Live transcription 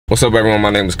What's up everyone,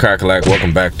 my name is Cracka Lack.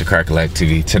 Welcome back to Cracka Lack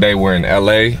TV. Today we're in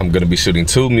LA. I'm gonna be shooting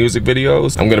 2 music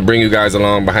videos. I'm gonna bring you guys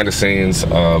along behind the scenes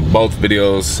of both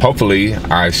videos. Hopefully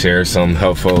I share some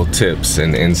helpful tips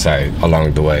and insight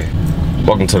along the way.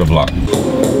 Welcome to the vlog.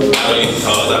 Bro,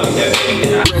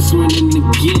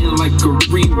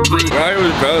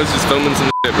 it's just filming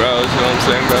some shit, bro. You know what I'm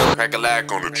saying, bro? Cracka Lack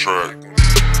on the track.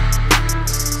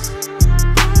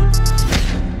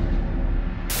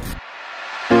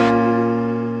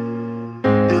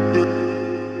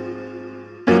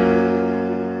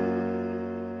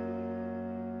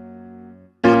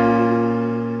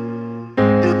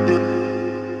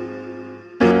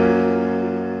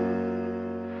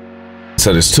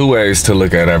 So there's 2 ways to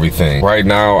look at everything. Right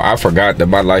now, I forgot that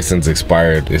my license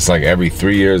expired. It's like every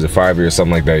 3 years or 5 years,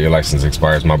 something like that, your license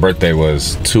expires. My birthday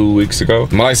was 2 weeks ago.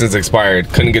 My license expired,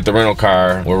 couldn't get the rental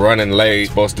car. We're running late,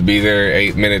 supposed to be there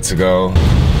 8 minutes ago.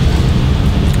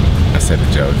 I said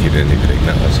a joke, he didn't even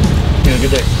acknowledge it. Have a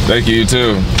good day. Thank you, you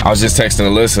too. I was just texting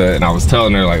Alyssa and I was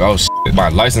telling her like, oh shit, my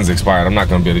license expired. I'm not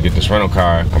gonna be able to get this rental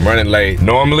car. I'm running late.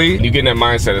 Normally, you get in that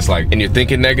mindset, it's like, and you're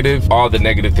thinking negative, all the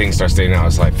negative things start staying out.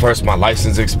 It's like, first my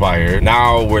license expired.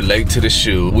 Now we're late to the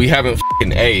shoot. We haven't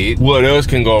f***ing ate. What else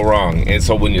can go wrong? And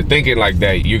so when you're thinking like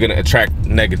that, you're gonna attract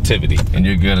negativity and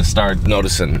you're gonna start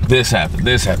noticing this happened,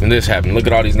 this happened, this happened. Look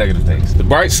at all these negative things. The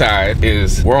bright side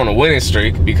is we're on a winning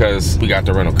streak because we got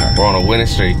the rental car. We're on a winning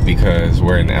streak because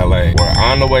we're in LA. We're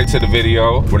on the way to the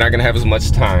video. We're not gonna have as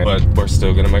much time, but we're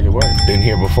still gonna make it work. Been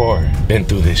here before, been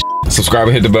through this shit. Subscribe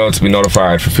and hit the bell to be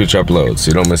notified for future uploads so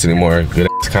you don't miss any more good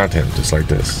ass content just like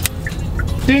this.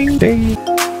 Ding, ding.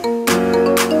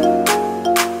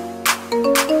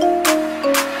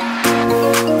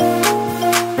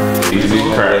 Easy,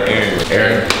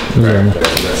 Aaron.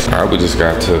 Alright, we just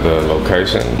got to the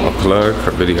location. A plug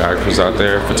for videographers out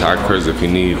there, photographers, if you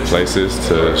need places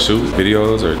to shoot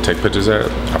videos or take pictures at.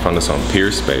 I found this on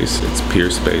Peerspace. It's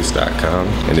peerspace.com.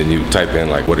 And then you type in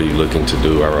like, what are you looking to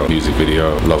do? I wrote music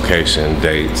video, location,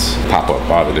 dates, pop up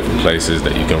all the different places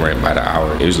that you can rent by the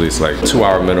hour. Usually it's like 2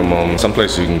 hour minimum. Some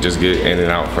places you can just get in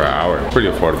and out for an hour. Pretty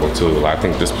affordable too. I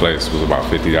think this place was about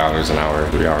 $50 an hour,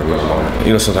 3 hour minimum.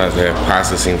 You know, sometimes they have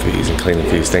processing fees and cleaning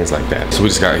fees, things like that. So we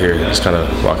just got here, just kind of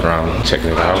walking around,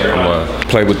 checking it out. I'm gonna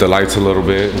play with the lights a little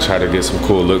bit and try to get some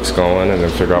cool looks going and then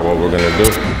figure out what we're gonna do.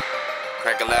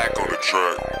 Cracka Lack on the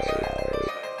track.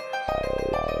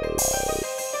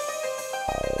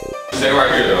 Stay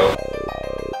right here though.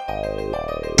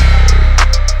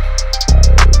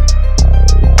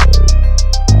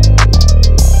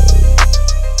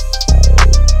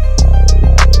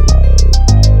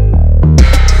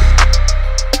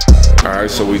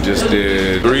 So we just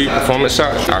did 3 performance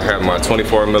shots. I had my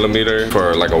 24mm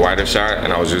for like a wider shot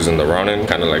and I was using the Ronin,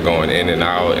 kind of like going in and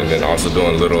out and then also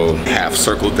doing little half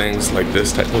circle things like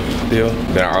this type of deal.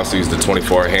 Then I also used the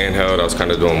 24 handheld. I was kind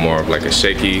of doing more of like a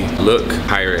shaky look,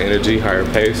 higher energy, higher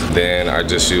pace. Then I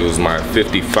just used my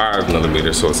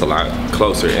 55mm, so it's a lot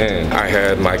closer in. I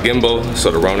had my gimbal,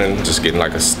 so the Ronin just getting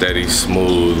like a steady,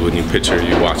 smooth, when you picture,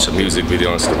 you watch a music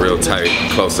video, it's the real tight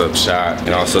close-up shot.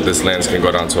 And also this lens can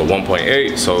go down to a 1.8.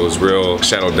 So it's real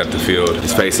shadow depth of field.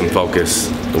 His face in focus,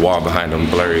 the wall behind him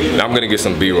blurry. Now I'm gonna get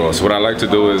some B-roll. So what I like to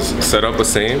do is set up a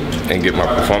scene and get my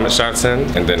performance shots in.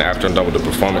 And then after I'm done with the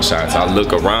performance shots, I'll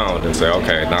look around and say,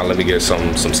 okay, now let me get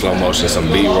some slow motion, some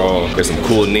B-roll. There's some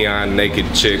cool neon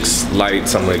naked chicks,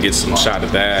 lights. I'm gonna get some shot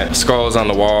of that. Skulls on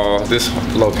the wall. This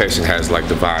location has like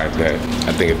the vibe that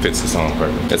I think it fits the song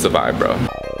perfect. It's a vibe, bro.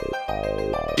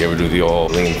 You ever do the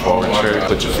old lean forward trick?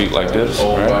 Put your feet like this,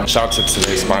 right? Shout out to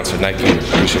today's sponsor, Nike.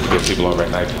 We should get people over at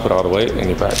Nike. Put all the weight in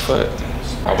your back foot.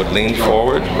 I would lean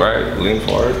forward, right? Lean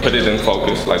forward. Put it in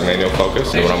focus, like manual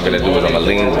focus. And what I'm gonna do is I'm gonna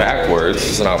lean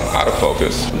backwards, and I'm out of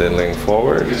focus. Then lean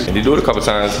forward. And you do it a couple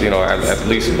times, you know, at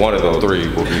least one of those 3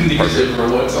 will be perfect. For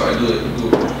what side? Do it.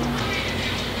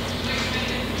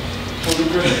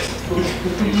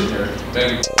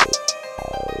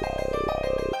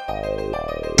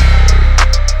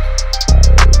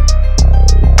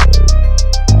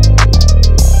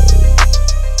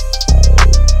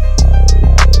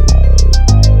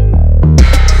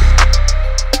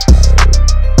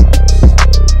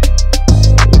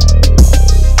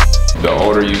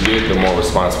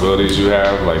 Responsibilities you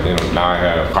have, like, you know, now I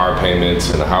have car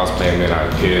payments and a house payment, I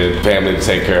have kids, family to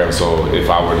take care of. So if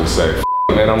I were to say,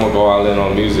 man, I'm gonna go all in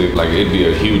on music, like it'd be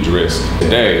a huge risk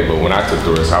today. But when I took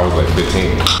the risk, I was like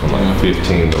 15. From like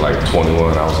 15 to like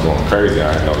 21, I was going crazy.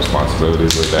 I had no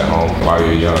responsibilities with that home. While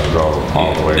you're young, go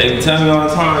all the way. They tell me all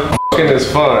the time.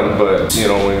 Is fun, but you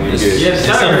know when you get it's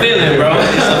a feeling, bro.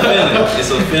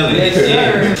 It's a feeling. It's a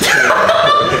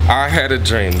feeling. I had a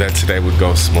dream that today would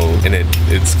go smooth, and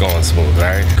it's going smooth,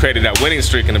 right? Created that winning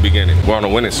streak in the beginning. We're on a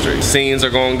winning streak. Scenes are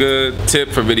going good. Tip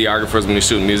for videographers when you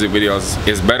shoot music videos,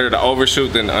 it's better to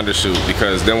overshoot than to undershoot,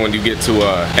 because then when you get to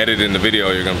editing the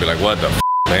video, you're gonna be like, what the f,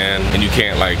 man? And you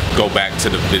can't like go back to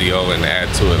the video and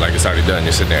add to it like it's already done.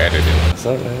 You're sitting there editing. What's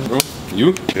up, man? Bro,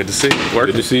 you? Good to see you.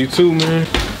 Working. Good to see you too, man.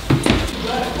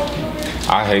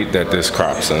 I hate that this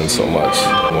crops in so much.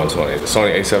 120. The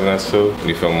Sony A7S II, when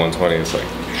you film 120, it's like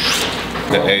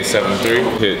the A7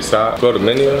 III. Hit stop, go to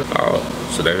menu. Oh,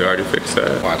 so they already fixed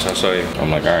that. Watch, I'll show you.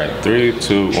 I'm like, all right, 3,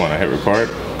 2, 1. I hit record.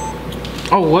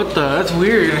 Oh, what the? That's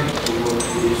weird.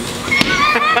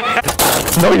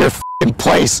 Know your f***ing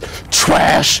place,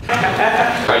 trash.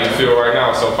 How you feel right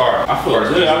now so far? I feel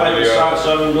good. I like the shots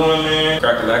I've been doing, man.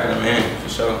 Cracka Lack in the man, for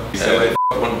sure. He said,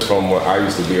 from what I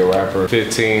used to be a rapper,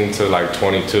 15 to like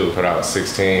 22, put out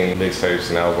 16 mixtapes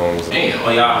and albums. Damn, oh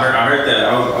yeah, I heard that.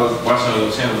 I was watching on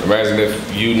your channel. Imagine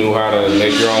if you knew how to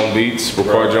make your own beats,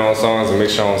 record your own songs, and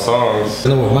mix your own songs.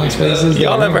 You know what MySpace is?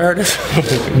 Y'all ever heard this?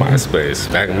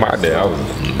 MySpace. Back in my day, I was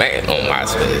mad on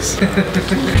MySpace.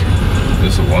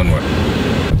 This is one way.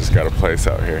 Just got a place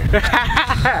out here.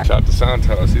 Shout out to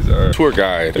Santos, he's our tour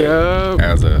guide. Yep.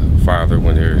 As a father,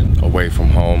 when you're away from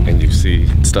home and you see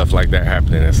stuff like that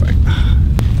happening, it's like,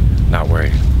 not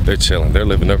worried. They're chilling, they're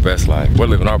living their best life. We're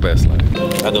living our best life.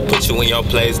 I could put you in your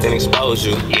place, then expose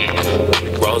you.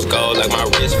 Rose gold like my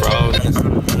wrist froze.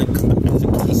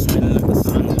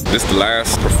 This is the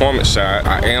last performance shot.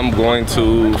 I am going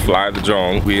to fly the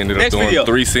drone. We ended up doing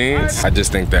 3 scenes. I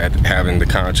just think that having the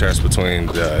contrast between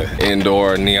the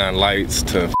indoor neon lights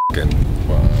to fucking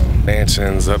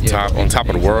mansions up top, on top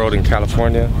of the world in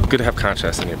California, good to have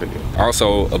contrast in your video.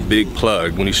 Also, a big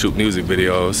plug when you shoot music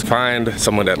videos, find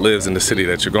someone that lives in the city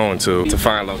that you're going to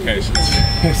find locations.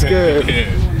 That's good.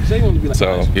 Yeah.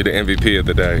 So, you're the MVP of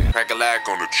the day. Cracka Lack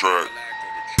on the track.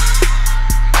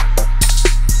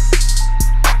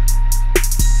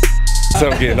 So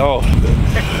I'm getting old.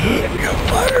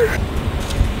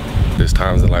 There's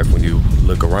times in life when you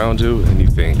look around you and you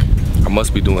think, I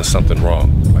must be doing something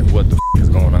wrong. Like, what the f is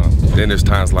going on? Then there's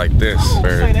times like this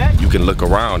where you can look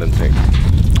around and think,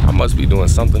 I must be doing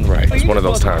something right. It's one of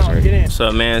those times, right? What's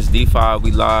up, man? It's D5.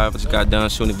 We live. Just got done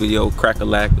shooting a video, Cracka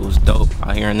Lack. It was dope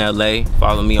out here in LA.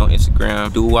 Follow me on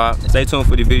Instagram, doo-wop. Stay tuned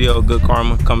for the video. Good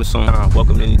karma coming soon.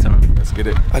 Welcome anytime. Let's get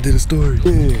it. I did a story.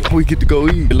 Yeah. We get to go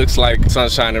eat. It looks like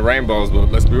sunshine and rainbows,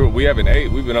 but let's be real. We haven't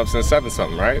ate. We've been up since 7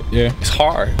 something, right? Yeah. It's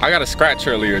hard. I got a scratch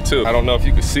earlier too. I don't know if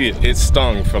you can see it. It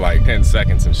stung for like 10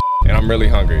 seconds and shit. And I'm really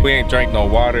hungry. We ain't drank no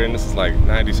water and this is like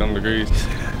 90 something degrees.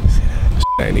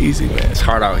 Ain't easy, man. It's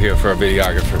hard out here for a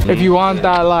videographer. If you want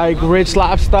that like rich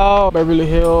lifestyle, Beverly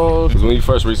Hills. Because when you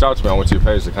first reached out to me, I went to your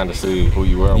page to kind of see who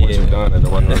you were and what you've done, and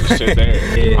there wasn't really shit there.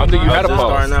 I don't think you had a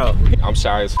post. I'm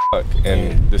shy as fuck,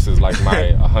 and this is like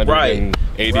my 180th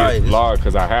vlog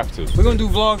because I have to. We're gonna do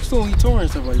vlogs too when you tour and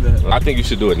stuff like that. I think you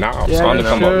should do it now. Yeah, so I'm gonna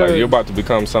come up like you're about to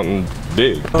become something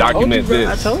big. Document this.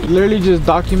 I told you. Literally just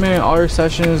document all your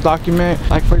sessions, document,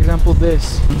 like for example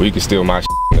this. Well, you can steal my shit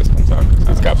when this comes out because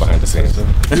it's got behind the scenes.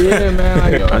 Yeah, man.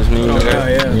 Like, That's me.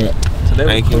 yeah.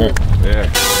 Thank you.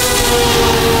 Yeah.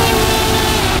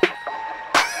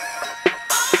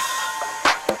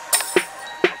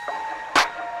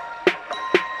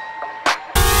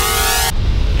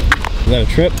 Is that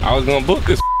a trip? I was gonna book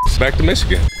this back to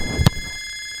Michigan.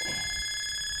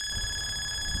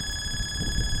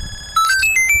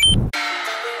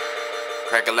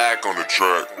 Cracka Lack on the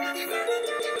track.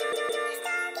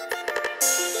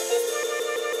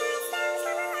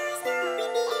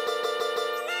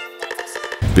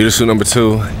 Video shoot number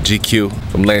 2, Jee Kyoo,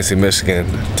 from Lansing, Michigan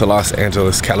to Los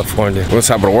Angeles, California. We're on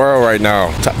top of the world right now.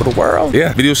 Top of the world?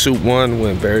 Yeah. Video shoot 1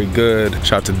 went very good.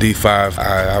 Shout out to D5.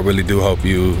 I really do hope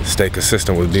you stay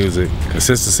consistent with music.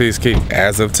 Consistency is key.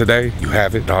 As of today, you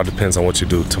have it. It all depends on what you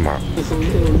do tomorrow.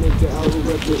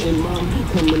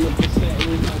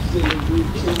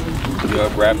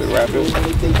 Rapid.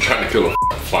 Trying to kill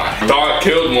a fly. Thought I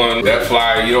killed one. That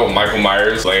fly, you know, Michael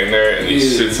Myers laying there and he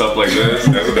sits up like this.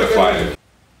 That's what that fly did.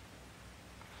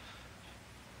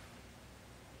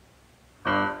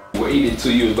 Waited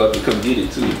till you was about to come get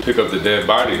it too. Pick up the dead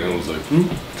body and it was like,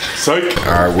 psych.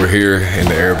 All right, we're here in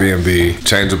the Airbnb.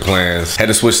 Change of plans. Had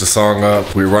to switch the song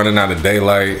up. We were running out of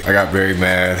daylight. I got very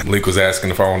mad. Malik was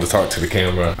asking if I wanted to talk to the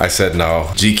camera. I said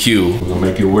no. Jee Kyoo, we're gonna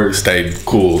make it work. Stayed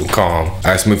cool and calm.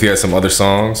 I asked him if he had some other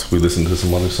songs. We listened to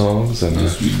some other songs and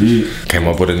we did. Came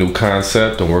up with a new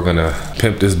concept and we're gonna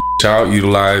pimp this out,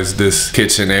 utilize this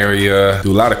kitchen area,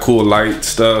 do a lot of cool light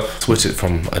stuff, switch it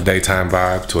from a daytime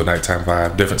vibe to a nighttime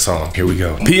vibe, different song. Here we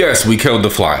go. P.S. We killed the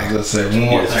fly. Let's say one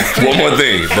more thing. One more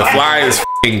thing. The fly is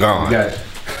f***ing gone. Got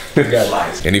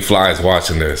it. Any flies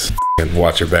watching this, and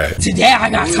watch your back. Today I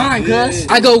got time, cuz.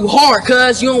 I go hard,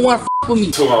 cuz. You don't want to f with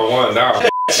me. 2-on-1 now.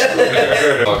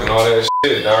 Fucking all that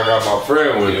shit. Now I got my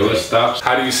friend with me. Stop.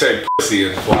 How do you say pussy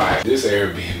and fly? This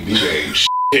Airbnb ain't shit.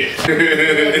 You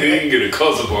can get a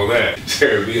close up on that. This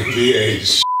Airbnb ain't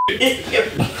shit.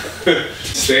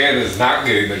 Stan is not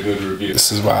getting a good review.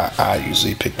 This is why I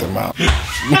usually pick them out. That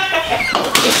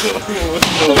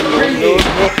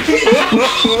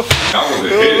was a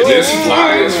hit. This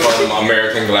fly is from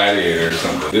American Gladiator or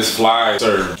something. This fly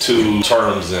served 2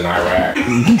 terms in Iraq.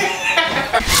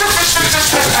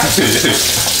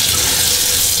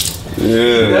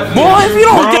 Yeah. Boy, if you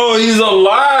don't Bro, he's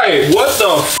alive. What the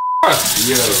f***?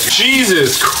 Yo.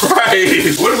 Jesus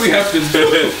Christ. What do we have to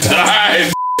do?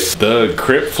 Die. The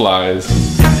crip flies.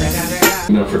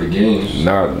 Enough for the game.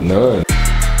 Not none.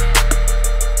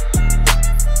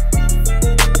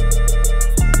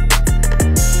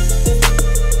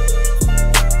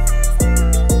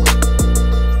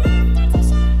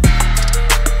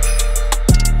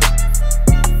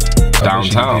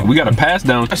 Downtown. We got a pass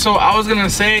down. So I was gonna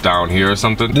say Down here or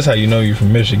something. This is how you know you're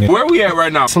from Michigan. Where we at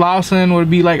right now? Slauson would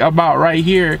be like about right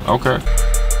here. Okay.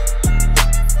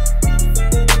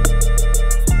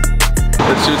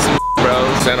 Let's shoot some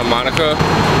bro. Santa Monica.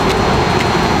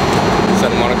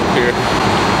 Santa Monica Pier.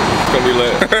 It's gonna be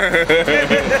lit.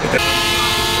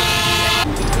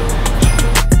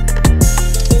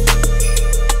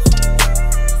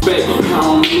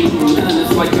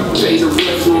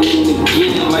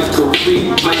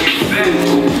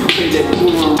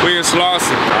 We in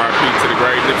Slauson. RP to the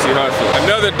great Nipsey Hussle.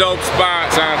 Another dope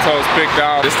spot Santos picked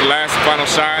out. This is the last final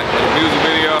shot of the music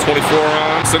video. 24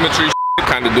 on. Symmetry.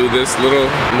 Kind of do this little,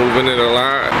 moving it a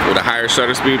lot with a higher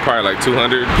shutter speed, probably like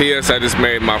 200. P.S. I just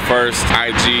made my first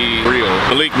IG reel.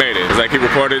 Malik made it. It's like he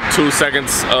recorded 2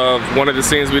 seconds of one of the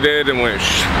scenes we did and went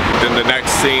shh. Then the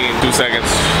next scene, 2 seconds.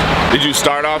 Did you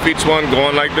start off each one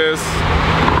going like this?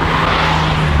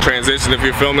 Transition if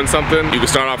you're filming something, you can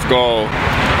start off go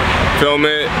film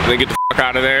it, then get the fuck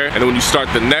out of there. And then when you start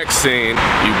the next scene,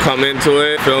 you come into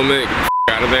it, film it, get the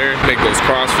fuck out of there, make those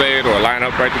crossfade or line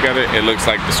up right together. It looks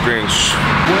like the screen.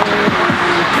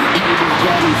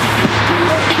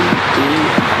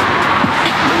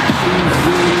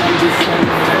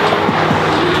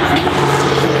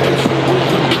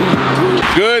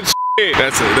 Good shit.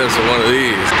 That's one of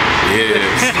these.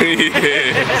 Yes.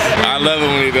 Yeah. I love it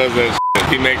when he does that shit.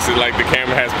 He makes it like the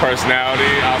camera has personality.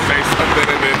 I'll say something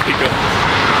and then he goes,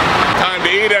 time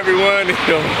to eat, everyone.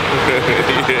 Yeah.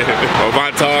 Or if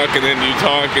I talk and then you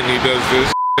talk and he does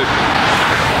this shit.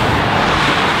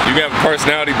 You have a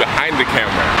personality behind the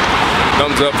camera.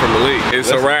 Thumbs up for Malik.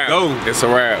 It's a wrap. It's a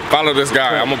wrap. Follow this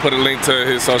guy. I'm gonna put a link to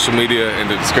his social media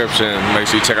in the description. Make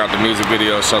sure you check out the music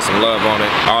video, show some love on it,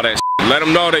 all that shit. Let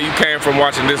them know that you came from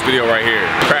watching this video right here.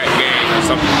 Crack Gang or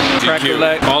something. Cracka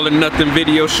Lack, all or nothing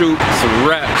video shoot. It's a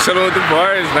wrap. Chillin' with the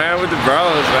boys, man, with the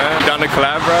bros, man. Down to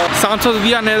collab, bro. Santos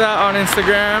Villaneda on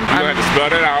Instagram. You gonna have to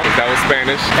spell that out. That was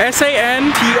Spanish.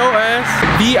 SANTOSVILLANEDA.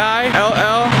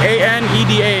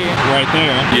 Right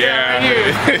there. Yeah. Right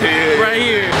here. Yeah. Right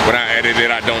here. When I edit it,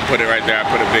 I don't put it right there. I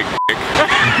put a big dick.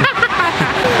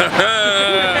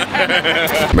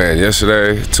 Man,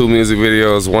 yesterday, 2 music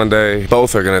videos, 1 day.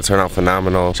 Both are gonna turn out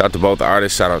phenomenal. Shout out to both the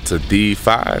artists. Shout out to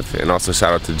D5 and also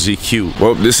shout out to Jee Kyoo.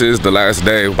 Well, this is the last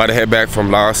day. About to head back from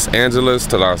Los Angeles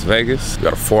to Las Vegas. We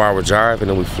got a 4-hour drive and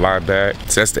then we fly back.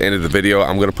 So that's the end of the video.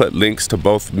 I'm gonna put links to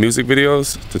both music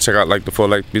videos to check out like the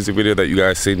full-length music video that you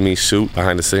guys seen me shoot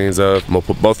behind the scenes of. I'm gonna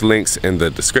put both links in the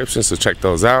description, so check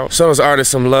those out. Show those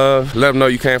artists some love. Let them know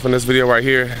you came from this video right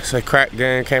here. Say Crack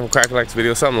Gang came from Cracka Lack's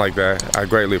video, something like that. I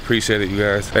greatly appreciate it, you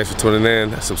guys. Thanks for tuning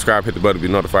in. Subscribe, hit the button to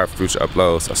be notified for future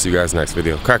uploads. I'll see you guys next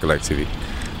video. Cracka Lack TV.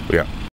 We out.